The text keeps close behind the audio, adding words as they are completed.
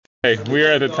Hey, we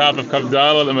are at the top of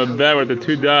Kavdal and Mabed. We're at the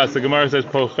two das. The Gemara says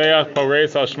Pocheach,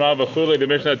 Poreis, Al Shma, V'chuli. The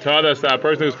Mishnah taught us that a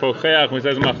person who's Pocheach, when he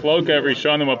says Machloka every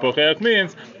Shana, what Pocheach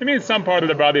means, it means some part of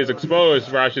the body is exposed.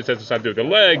 Rashi says it's to do with the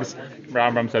legs.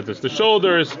 Rambam says it's the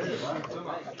shoulders.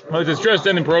 Well, it's dressed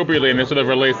inappropriately, and this sort of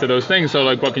relates to those things. So,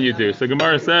 like, what can you do? So,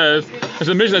 Gemara says, there's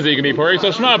a Mishnah that you can be Poreis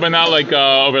Al Shma, but not like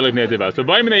overly native. So,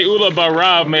 Baimene Ula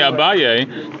Barav Me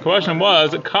Abaye. The question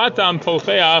was, Katan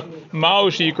Pocheach.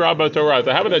 Ma'oshi Yikraba Torah.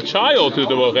 So how about a child who's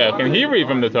the Pocheach? Can he read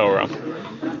from the Torah?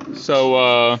 So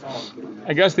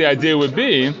I guess the idea would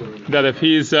be that if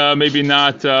he's maybe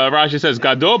not, Rashi says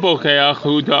Gadol Pocheach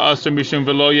hu ta'asr mishum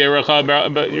v'lo yerecha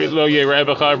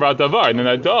davar. And an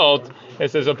adult,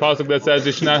 it says a pasuk that says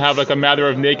you should not have like a matter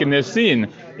of nakedness seen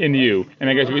in you. And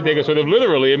I guess if we take it sort of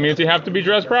literally, it means you have to be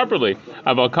dressed properly.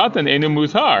 Aval katan enu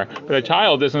mutar. But a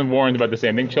child isn't warned about the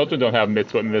same thing. Children don't have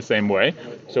mitzvah in the same way.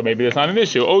 So maybe that's not an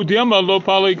issue. O diama lo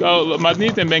palik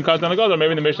madnitin ben katan agadol.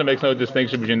 Maybe the Mishnah makes no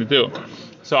distinction between the two.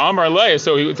 So Amar Lei,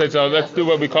 so he would say, so let's do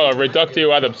what we call a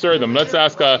reductio ad absurdum. Let's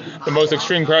ask the most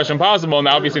extreme question possible. And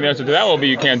obviously the answer to that will be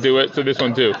you can't do it. So this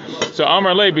one too. So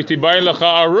Amar Lei, b'tibai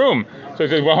lecha arum. So he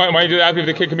says, why don't you ask if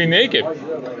the kid can be naked?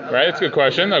 Right? That's a good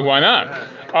question. Like, why not?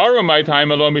 Why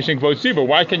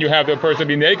can you have the person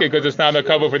be naked? Because it's not a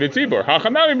cover for the tzibur.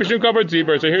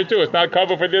 So here too, it's not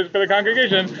cover for the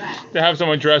congregation to have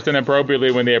someone dressed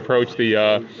inappropriately when they approach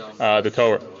the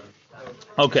Torah.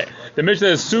 Okay, the Mishnah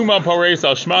is Summa Poreis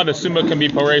Al Shma. The Summa can be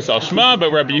Poreis Al Shma,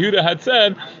 but Rabbi Yehuda had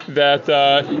said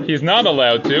that he's not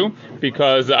allowed to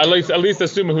because at least a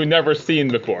Summa who never seen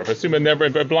before. If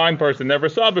a blind person never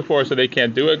saw before, so they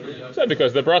can't do it. So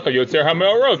because the bracha Yotzer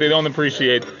HaMeorot, they don't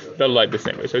appreciate the light the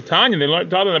same way. So Tanya, they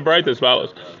taught in the bright as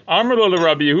follows. Amr lo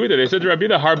Rabbi Yehuda. They said to Rabbi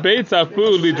Yehuda, Harbeit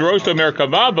Zafu lidrosho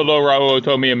merkava below ra'o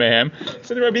oto miyamehem.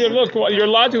 Said to Rabbi Yehuda, look, your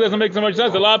logic doesn't make so much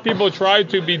sense. A lot of people try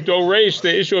to be doresh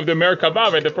the issue of the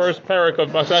merkava, right, the first parak of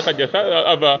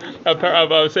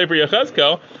Sefer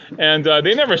Yechezkel, and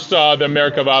they never saw the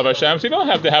merkava of Hashem. So you don't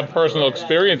have to have personal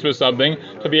experience with something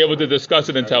to be able to discuss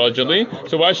it intelligently.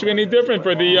 So why should it be any different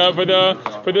for the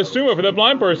Summa, for the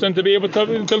blind person, to be able to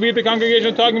lead the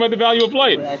congregation talking about the value of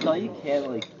light? I thought you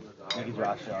can't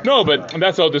No, but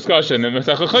that's all discussion. But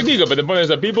the point is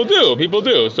that people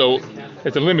do. So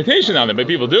it's a limitation on it, but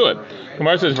people do it.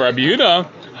 Gemara says, Rabbi Yehuda,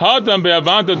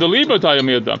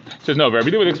 says no. Rabbi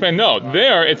Yehuda would explain, no.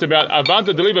 There, it's about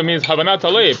avanta deliba means havanat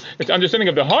talev. It's understanding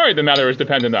of the heart the matter is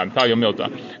dependent on. Tayo milta.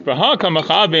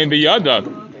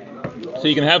 So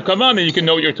you can have kavan and you can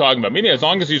know what you're talking about. Meaning, as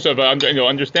long as you sort of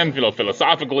understand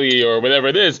philosophically or whatever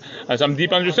it is, some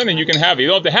deep understanding, you can have it. You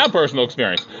don't have to have personal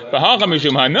experience. But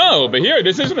here,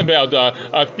 this isn't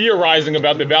about theorizing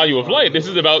about the value of light. This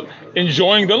is about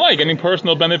enjoying the light, getting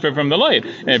personal benefit from the light.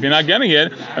 And if you're not getting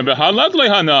it, and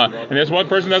this one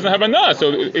person doesn't have hana,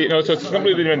 so so it's a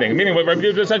completely different thing. Meaning, what Rabbi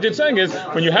Yehuda is essentially saying is,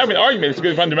 when you have an argument, it's a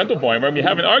good fundamental point. When you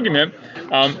have an argument,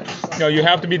 you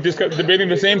have to be debating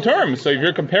the same terms. So if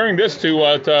you're comparing this to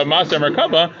Maser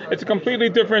Merkava, it's a completely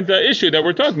different issue that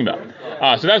we're talking about.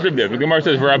 So that's Rabbi Yehuda. The Gemara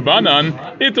says,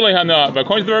 Rabbanan, Itlei Hana. But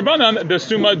according to the Rabbanan, the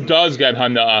Summa does get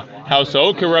Hana. How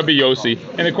so? Rabbi Yossi.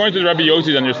 And according to Rabbi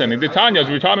Yossi's understanding, the Tanya, as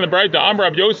we're talking about the Amr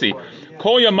Rabbi Yossi,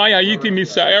 Right,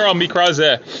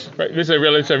 this is a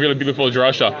really beautiful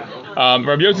drasha.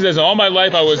 Rabbi Yossi says, all my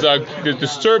life I was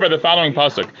disturbed by the following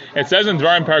pasuk. It says in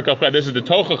Dvarim Parakaf, this is the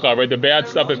tochacha, right, the bad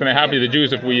stuff that's going to happen to the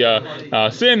Jews if we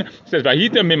sin. It says,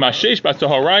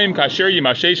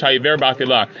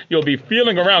 you'll be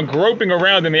feeling around, groping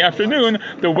around in the afternoon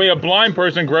the way a blind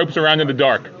person gropes around in the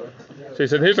dark. So he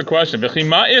said, here's a question. Why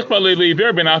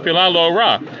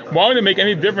would it make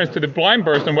any difference to the blind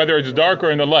person whether it's dark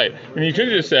or in the light? And you should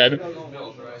have just said,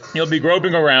 you'll be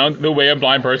groping around the way a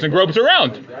blind person gropes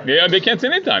around. They can't see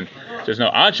anytime. So there's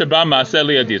no Ad Shabbat Maaseh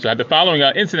Liadi. So I had the following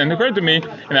incident occurred to me,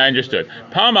 and I understood.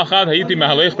 I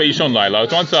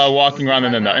was once walking around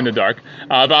in the dark.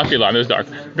 It was dark.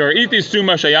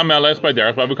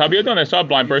 I saw a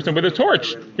blind person with a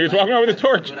torch. He was walking around with a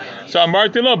torch. So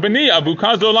Amartilo Beni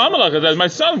Abukaz Lo Lamalach. I said, my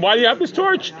son, why do you have this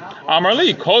torch?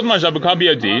 Amarli Kol Ma Jabuka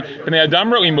Biadi Bnei Adam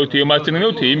Ro'imuti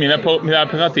Umatininuti Mina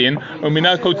Peratin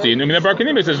Umina Kotzin Umina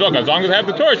Barkanim. He says, look, as long as I have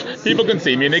the torch, people can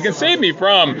see me and they can save me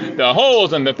from the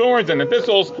holes and the thorns and the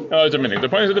thistles. The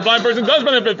point is that the blind person does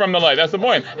benefit from the light. That's the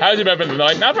point. How does he benefit from the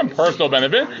light? Not from personal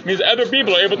benefit. It means other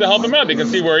people are able to help him out. They can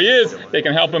see where he is. They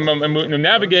can help him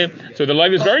navigate. So the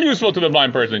light is very useful to the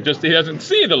blind person. Just he doesn't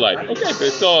see the light. Okay, but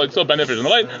it still benefits from the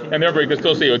light, and therefore he can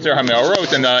still see Yotzer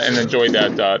HaMeorot and enjoy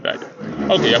that.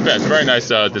 Okay, it's a very nice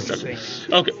discussion.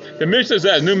 Okay, the Mishnah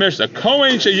says, new Mishnah,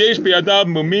 Kohen sheyesh biyadav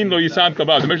mumin lo yisad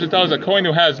kabah. The Mishnah tells us a Kohen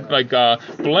who has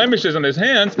blemishes on his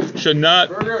hands should not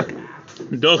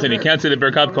Dochin, he can't say the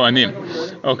Birkat Kohanim.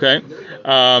 Okay.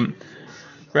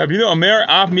 Rabbi Yehuda Omer,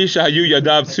 Av Misha Hayu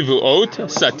Yadav Tzuvuot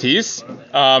Satis.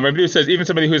 Rabbi Yehuda says even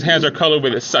somebody whose hands are colored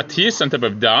with satis, some type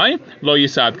of dye, Lo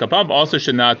Yisad Kapav, also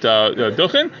should not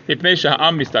Dochin. Hipnei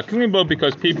Sha'am Mistaklim Bo,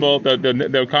 because people,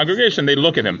 the congregation, they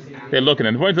look at him. They look at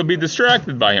him. The point is they'll be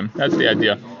distracted by him. That's the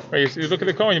idea. Right? You look at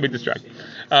the Kohen, you'll be distracted.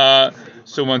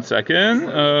 So 1 second.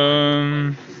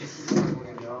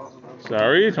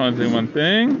 Sorry, I want to say one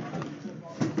thing.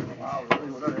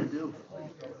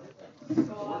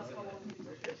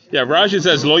 Yeah, Rashi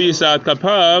says lo yisad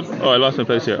kapav. Oh, I lost my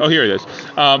place here. Oh, here it is.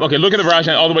 Okay, look at the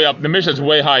Rashi all the way up. The Mishnah is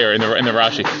way higher in the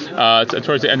Rashi.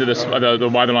 Towards the end of this, the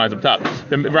wider lines up top.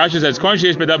 The Rashi says kohen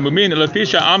sheish bedav mumin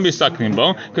lefisha am yistaklim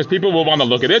bo, because people will want to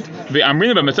look at it.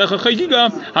 Ve'amrin b'mesecha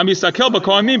chagiga am yistakel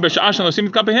b'kohanim b'sha'ashan losim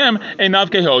et kapehem einav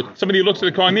kehot. Somebody who looks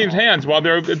at the kohanim's hands while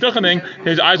they're duchening,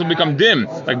 his eyes will become dim,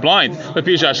 like blind.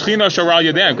 Lefisha shchina sharal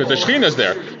yadam, because the shchina is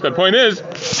there. So the point is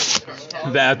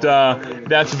that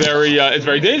that's very it's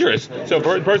very dangerous. So if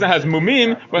a person has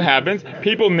mumin, what happens?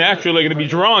 People naturally are going to be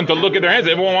drawn to look at their hands.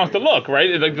 Everyone wants to look, right?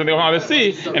 It's like they want to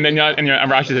see, and then and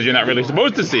Rashi says you're not really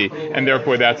supposed to see, and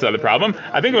therefore that's the problem.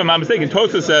 I think if I'm not mistaken,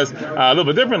 Tosfos says a little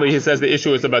bit differently. He says the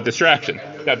issue is about distraction,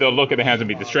 that they'll look at the hands and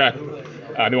be distracted.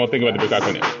 They won't think about the Birkat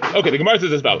Kohanim. Okay, the Gemara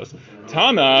says as follows.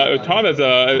 Tana's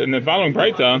in the following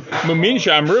Braita, Mumin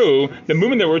Shamru, the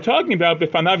mumin that we're talking about,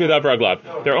 B'fanav Yadav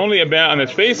Raglav. They're only about on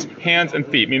its face, hands, and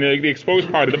feet, meaning the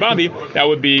exposed part of the body, that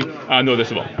would be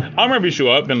noticeable. Amar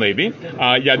Bishua ben Levi,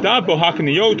 Yadav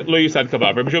Bohakniot Lo Yisad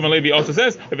Kabav. Rabbi Shua ben Levi also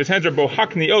says, if his hands are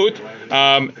Bohakniot,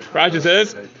 Rashi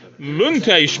says,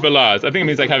 Lunteish Balaz. I think it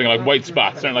means like having like white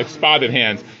spots, certain like spotted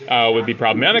hands would be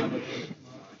problematic.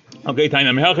 Okay,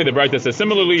 Tainam Helchi, the Braita says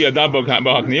similarly, Yadav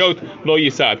Bohakniot Lo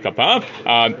Yisad Kapav.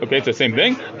 Okay, it's the same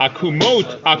thing.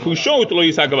 Akushot Lo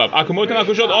Yisad Kapav. Akumot and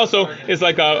Akushot also is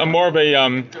like a more of a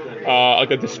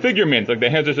like a disfigurement, like the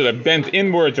hands are sort of bent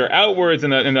inwards or outwards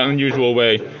in an unusual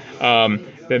way.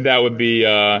 Then that would be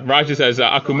Rashi says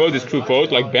akumot is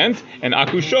kufot, like bent, and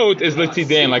akushot is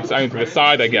litzidain, like to the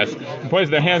side, I guess. The point is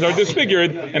their hands are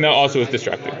disfigured, and that also is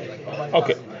distracting.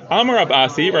 Okay. Amar Rav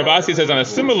Asi says on a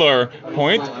similar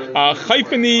point,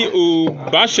 Chayfani u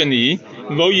Bashani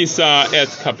lo yisa et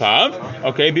kapav.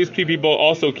 Okay, these two people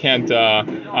also can't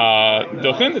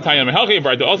duchen. The Tanya Mehalchi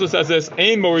Braita also says this.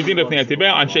 Ein moridin b'pnei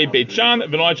atibeh anshei Beit Shan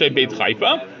v'lo anshei Beit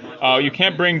Haifa. You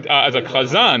can't bring as a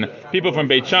chazan people from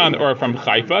Beit Shan or from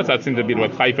Haifa. So that seems to be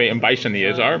what Haifa and Baishani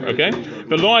are. Okay.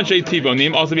 The lo anshe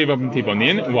Tibonim, also people from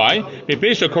Tibonim. Why? Because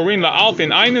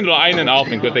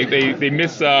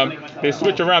they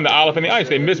switch around the aleph and the ayin.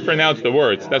 They mispronounce the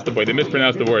words. That's the point. They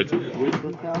mispronounce the words.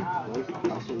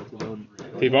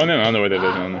 Tibonim. I don't know what that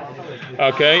is.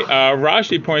 Okay.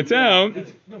 Rashi points out.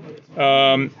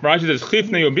 Rashi says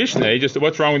chifnei ubishnei. Just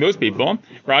what's wrong with those people?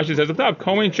 Rashi says up top,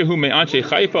 kohen shehu me'anshe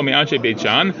Haifa me'anshe Beit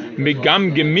Shan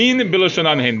megam gemin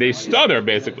b'lashonanhem. They stutter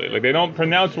basically, like they don't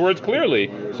pronounce words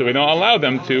clearly, so we don't allow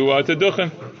them to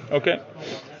duchen. Okay.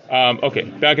 Okay,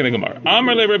 back in the Gemara.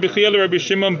 Amar le Rabbi Chia le Rabbi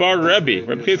Shimon bar Rebbe.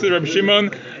 Rabbi Chia said Rabbi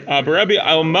Shimon bar Rebbe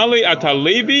al mali ata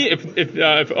Levi.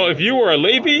 If you were a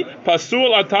Levi,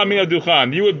 pasul ata min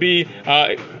aduchan, you would be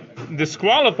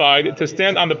disqualified to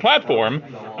stand on the platform,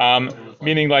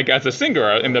 meaning like as a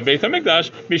singer in the Beit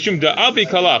HaMikdash, mishum da'avi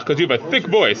kalach, because you have a thick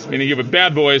voice, meaning you have a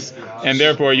bad voice, and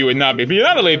therefore you would not be. But you're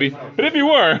not a Levi. But if you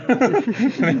were,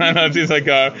 I know it seems like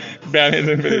a bad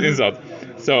insult.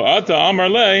 So ata amar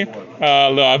le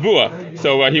le'avua.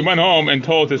 So he went home and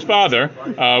told his father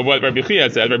what Rabbi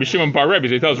Chia said. Rabbi Shimon bar Rebbe.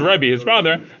 So he tells Rebbe, his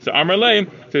father. So amar le.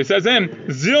 So he says to him,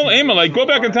 Zil emalei, go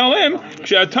back and tell him,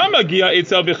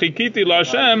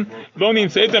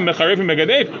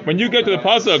 when you get to the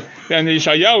pasuk, then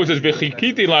Yeshayahu says,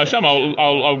 V'chikiti la'Hashem,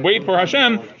 I'll wait for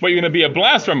Hashem, but you're going to be a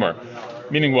blasphemer.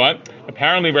 Meaning what?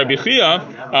 Apparently Rabbi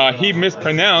Chia, he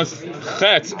mispronounced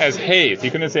chet as haze.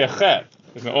 He couldn't say chet.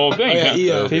 It's an old thing.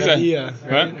 He said,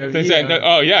 right.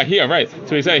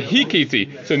 So he said,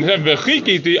 hikiti. So instead of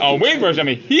v'chikiti, I'll wait for Hashem.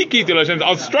 Hikiti l'Hashem,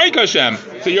 I'll strike Hashem.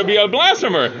 So you'll be a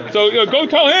blasphemer. So go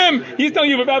tell him. He's telling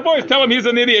you a bad voice. Tell him he's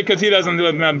an idiot because he doesn't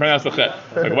pronounce the chet.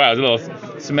 Like, wow, it's a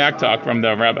little smack talk from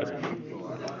the rabbis.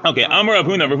 Okay, Amar Rav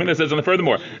Huna says, and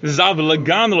furthermore, Zav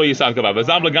Lagan lo yisad kabav.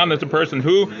 Zav Lagan is the person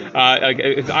who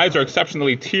his eyes are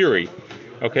exceptionally teary.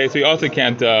 Okay, so he also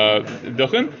can't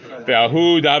duchen. So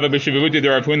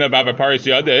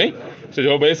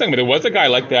So wait a second, but there was a guy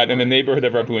like that in the neighborhood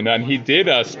of Rav Huna, and he did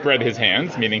spread his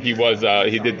hands, meaning he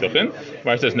did duchen.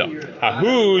 Rashi says no.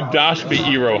 Hahu dash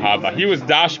be'iro haba. He was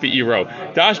dash be'iro.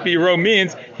 Dash be'iro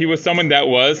means he was someone that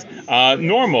was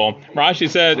normal. Rashi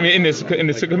said, in this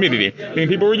community, meaning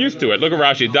people were used to it. Look at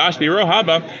Rashi. Dash be'iro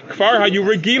haba. Kfar hayu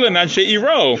regilan an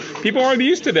she'iro. People aren't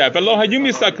used to that. But lo hayu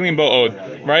mistaklim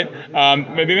bo'od. Right?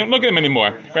 They didn't look at him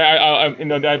anymore. Right?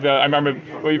 I remember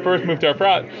when we first moved to our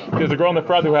frat. There's a girl in the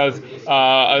frat who has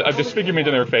a disfigurement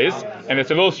in her face, and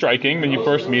it's a little striking when you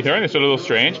first meet her, and it's a little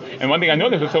strange. And one thing I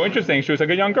noticed was so interesting. She was like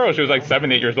a young girl. She was like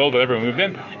 7, 8 years old, whatever, we moved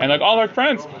in, and like all her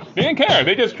friends, they didn't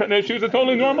care. She was a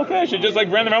totally normal kid. She just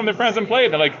like ran around with her friends and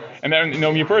played. And then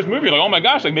when you first move, you're like, oh my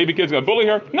gosh, like maybe kids gonna bully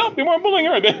her. No, they weren't bullying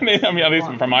her. I mean, at least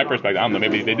from my perspective, I don't know,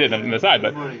 maybe they did on the side,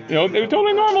 but they were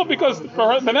totally normal because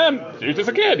for them, she was just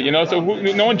a kid, so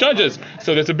no one judges.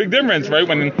 So there's a big difference, right?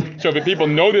 If people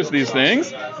notice these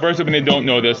things versus when they don't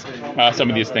notice some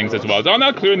of these things as well. It's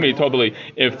not clear to me totally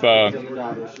if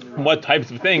what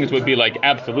types of things would be like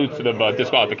absolute sort of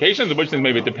disqualifications, which things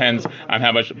maybe it depends on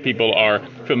how much people are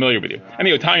familiar with you.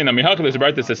 Anyway, Tanya Namihakal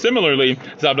about this similarly,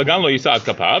 Zablagan lo yisad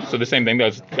kapav. So the same thing,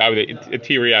 that's guy with a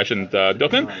tiriash and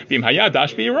duchen. Bim hayad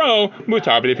dash biro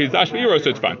mutar, but if he's dash biro, so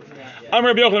it's fine.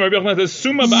 Rabbi Yochanan says,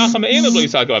 "Suma ba'acham einav lo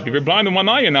yisad kapav." If you're blind in one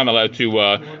eye, you're not allowed to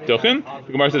duchen.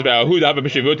 The Gemara says, "Who have a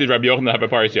b'shivuti Rabbi Yochanan have a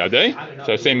paris yadei?"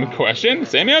 So same question,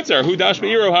 same answer. Who dash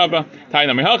biro hava?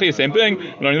 Tanya Namihakal, same thing.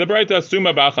 Learning the Braita,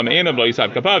 Suma ba'acham einav lo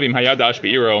yisad kapav. Bim hayad dash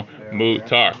biro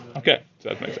mutar. Okay. So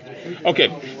that makes sense. Okay.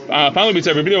 Finally, we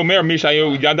said, he said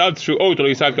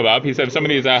if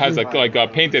somebody has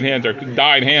painted hands or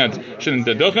dyed hands, shouldn't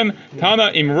duchen.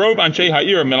 Tana imrov anshe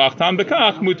ha'ir melachtan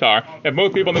bekach mutar. If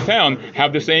most people in the town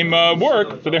have the same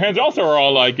work, so their hands also are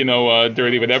all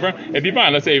dirty, whatever, it'd be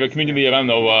fine. Let's say a community of, I don't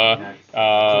know,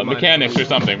 mechanics or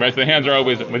something, right? So the hands are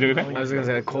always. What did you say? I was going to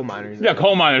say coal miners. Yeah,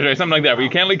 coal miners, right? Something like that. Where you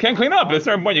can't clean up. At a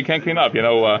certain point, you can't clean up.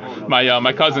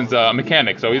 My cousin's a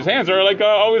mechanic, so his hands are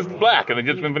always black, and they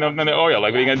just been in the oil.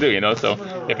 Like, what are you going to do? So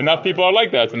if enough people are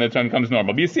like that, then it becomes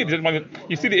normal. But you see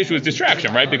the issue is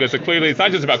distraction, right? Because clearly it's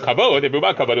not just about kavod. If it were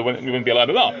about kavod, it wouldn't be allowed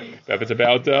at all. But if it's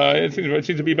about, it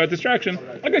seems to be about distraction.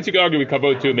 I guess you could argue with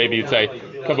kavod too. Maybe you'd say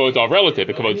kavod's all relative.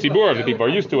 The kavod tzibur, if the people are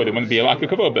used to it, it wouldn't be a lack of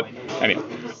kavod. But anyway,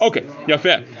 okay.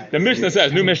 Yafeh. The Mishnah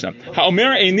says, new Mishnah.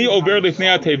 Ha'omer eini over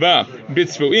lifnei teva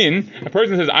bitzvuin. A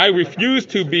person says, I refuse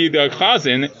to be the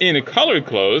chazan in colored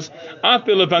clothes. Af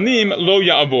b'levanim lo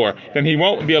ya'avor. Then he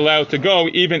won't be allowed to go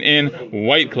even in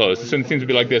white clothes. So it seems to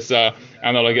be like this. I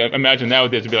don't know. Imagine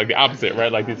nowadays it'd be like the opposite,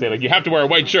 right? Like they say, you have to wear a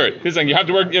white shirt. This thing, you have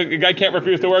to wear. A guy can't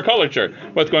refuse to wear a colored shirt.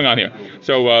 What's going on here?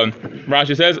 So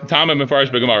Rashi says, Tama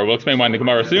mefarish b'Gemara. We'll explain why in the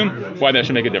Gemara soon. Why that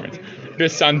should make a difference.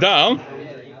 This sandal.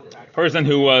 Person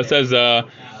who says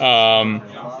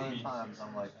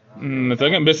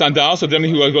bisandal, so then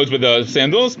who goes with the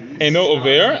sandals, and no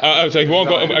over. So he won't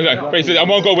go. I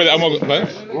won't go with. I won't go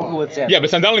with sandals. Yeah, but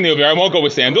sandal in the over. I won't go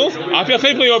with sandals.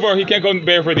 Over. He can't go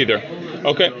barefoot either.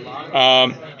 Okay.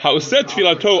 Ha'uset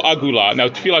tfilato agula. Now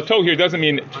tfilato here doesn't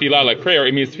mean tfilah like prayer.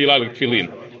 It means tfilah like tfilin.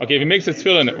 Okay, if he makes his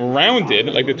tefillin rounded,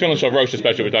 like the tefillin shel rosh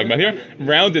especially we're talking about here,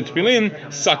 rounded tefillin,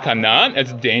 sakana,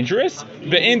 it's dangerous.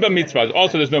 Ve'en ba mitzvah,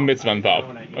 also there's no mitzvah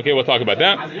involved. Okay, we'll talk about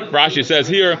that. Rashi says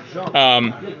here,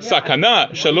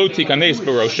 sakana shelo tikanes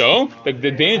barosho.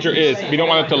 The danger is we don't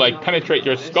want it to penetrate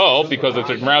your skull because it's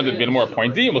rounded, being more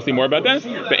pointy. We'll see more about that.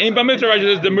 Ve'en ba mitzvah,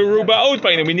 Rashi says the merubaot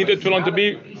ba'in. We need the tefillin to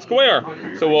be square.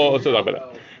 So we'll talk about that.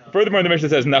 Furthermore, the Mishnah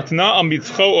says, "Natna al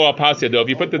mitzcho o apasya." If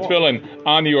you put the tefillin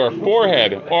on your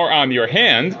forehead or on your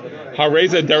hand,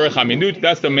 hareza derech haminut.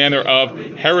 That's the manner of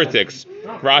heretics.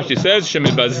 Rashi says,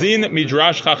 "Shemibazin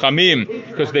midrash chachamim,"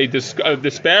 because they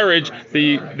disparage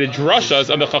the drashas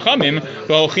of the chachamim.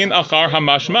 V'holchin achar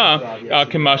hamashma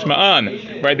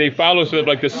kemashma'an. Right? They follow sort of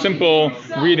like the simple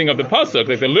reading of the pasuk,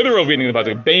 like the literal reading of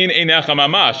the pasuk. Bein einecha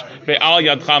mamash, ve'al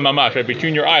yadcha mamash. Right?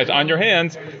 Between your eyes, on your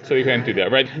hands, so you can't do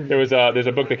that. Right? There's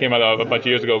a book that came out a bunch of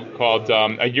years ago called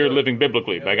A Year Living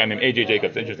Biblically by a guy named A.J.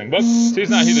 Jacobs. Interesting book. So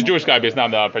he's a Jewish guy, but he's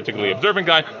not a particularly observant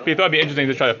guy. But he thought it'd be interesting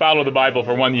to try to follow the Bible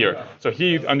for 1 year. So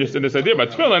he understood this idea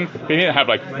about tefillin. He didn't have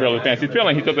really fancy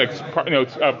tefillin. He took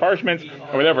parchments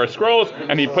or whatever, scrolls,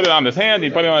 and he put it on his hand.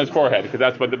 He put it on his forehead because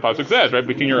that's what the pasuk says, right?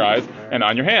 Between your eyes and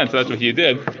on your hand. So that's what he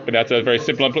did. But that's a very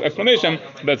simple explanation.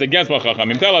 That's against what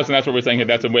Chachamim tell us, and that's what we're saying here.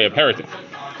 That's a way of heretic.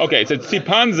 Okay, so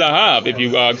tzipan zahav. If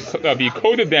you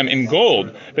coated them in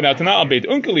gold, then you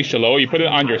put it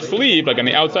on your sleeve, like on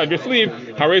the outside of your sleeve.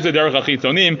 Hareza derech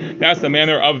chitzonim. That's the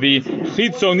manner of the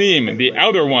chitzonim, the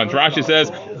outer ones. Rashi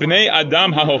says, "Bnei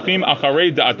Adam hahochim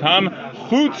acharei da'atam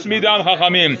chutz midan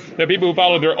chachamim. There are people who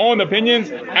follow their own opinions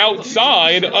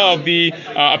outside of the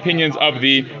opinions of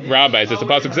the rabbis. As the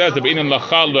pasuk says,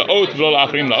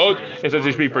 it says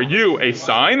it should be for you a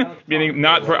sign, meaning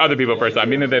not for other people for a sign.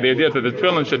 Meaning that the idea is that the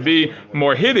tefillin should be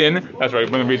more hidden. That's right.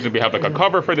 One of the reasons we have like a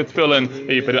cover for the tefillin,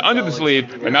 that you put it under the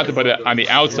sleeve, but not to put it on the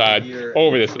outside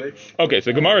over the sleeve. Okay,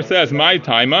 so Gemara says, my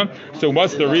taima. So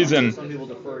what's the reason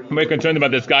we're concerned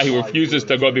about this guy who refuses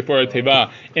to go before a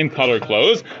teva in colored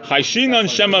clothes? Chayshinan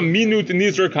shema minut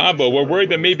nizr kabo. We're worried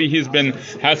that maybe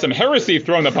has some heresy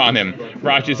thrown upon him.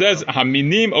 Rashi says,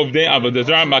 Haminim ovdei avodah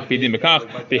zarah makpidim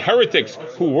bekach. The heretics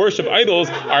who worship idols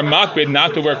are makpid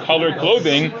not to wear colored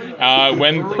clothing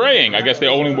when praying. I guess they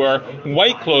only wear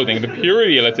white clothing, the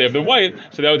purity, let's say, of the white.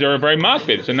 So that they're very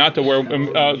makpid. So not to wear.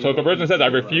 So if a person says, I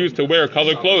refuse to wear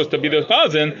colored clothes to be the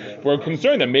chazan, we're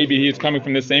concerned that maybe he's coming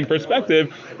from the same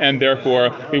perspective, and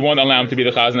therefore we won't allow him to be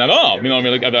the chazan at all. We don't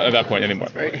really at that point anymore.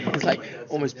 Right? It's like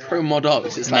almost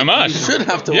pro-modox. It's like Namash. you should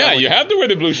have to wear. Yeah, you have to wear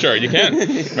the blue shirt. You can't.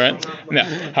 Right? Now,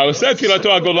 how said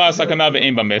tfilato agola sakana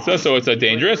ve'im b'mitzvah, so it's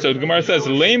dangerous. So the Gemara says,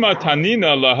 Lema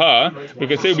tanina laha. We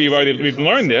could say we've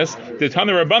learned this. The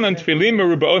Tana Rabbanan tfilim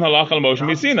merubaot halacha l'Moshe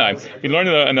miSinai. We learned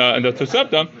in the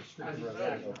Tosefta.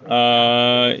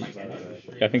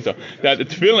 I think so. That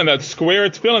tefillin, that square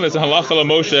tefillin, is a halacha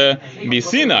l'Moshe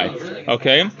miSinai.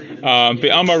 Okay.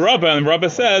 Be'amar Rabba, and Rabba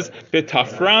says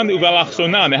betafran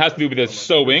uvalachsonan. It has to do with the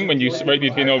sewing. When you where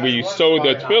you sew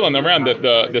the tefillin around,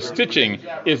 the stitching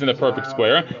is in a perfect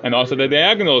square, and also the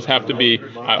diagonals have to be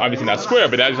obviously not square,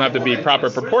 but that doesn't have to be proper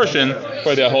proportion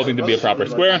for the whole thing to be a proper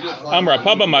square. Amar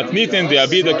Papa matnitin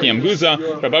de'abida ki amguza.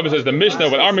 Rabba says the Mishnah,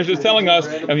 what our Mishnah is telling us,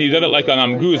 and he did it like an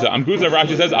amguza. Amguza,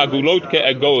 Rashi says agulot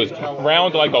ke'egoz,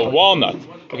 round like a walnut.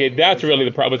 Okay, that's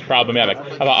really what's problematic.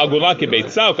 Meaning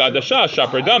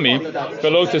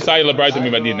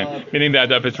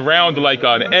that if it's round like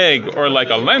an egg or like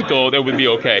a lentil, that would be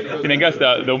okay. And I guess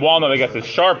the walnut, I guess, is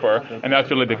sharper, and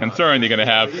that's really the concern you're going to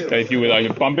have. That if you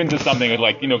bump into something, it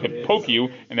could poke you,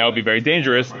 and that would be very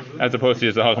dangerous, as opposed to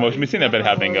just a halach Moshe miSinai, but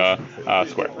having a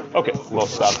square. Okay, we'll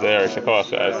stop there. Shakova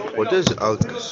says. What does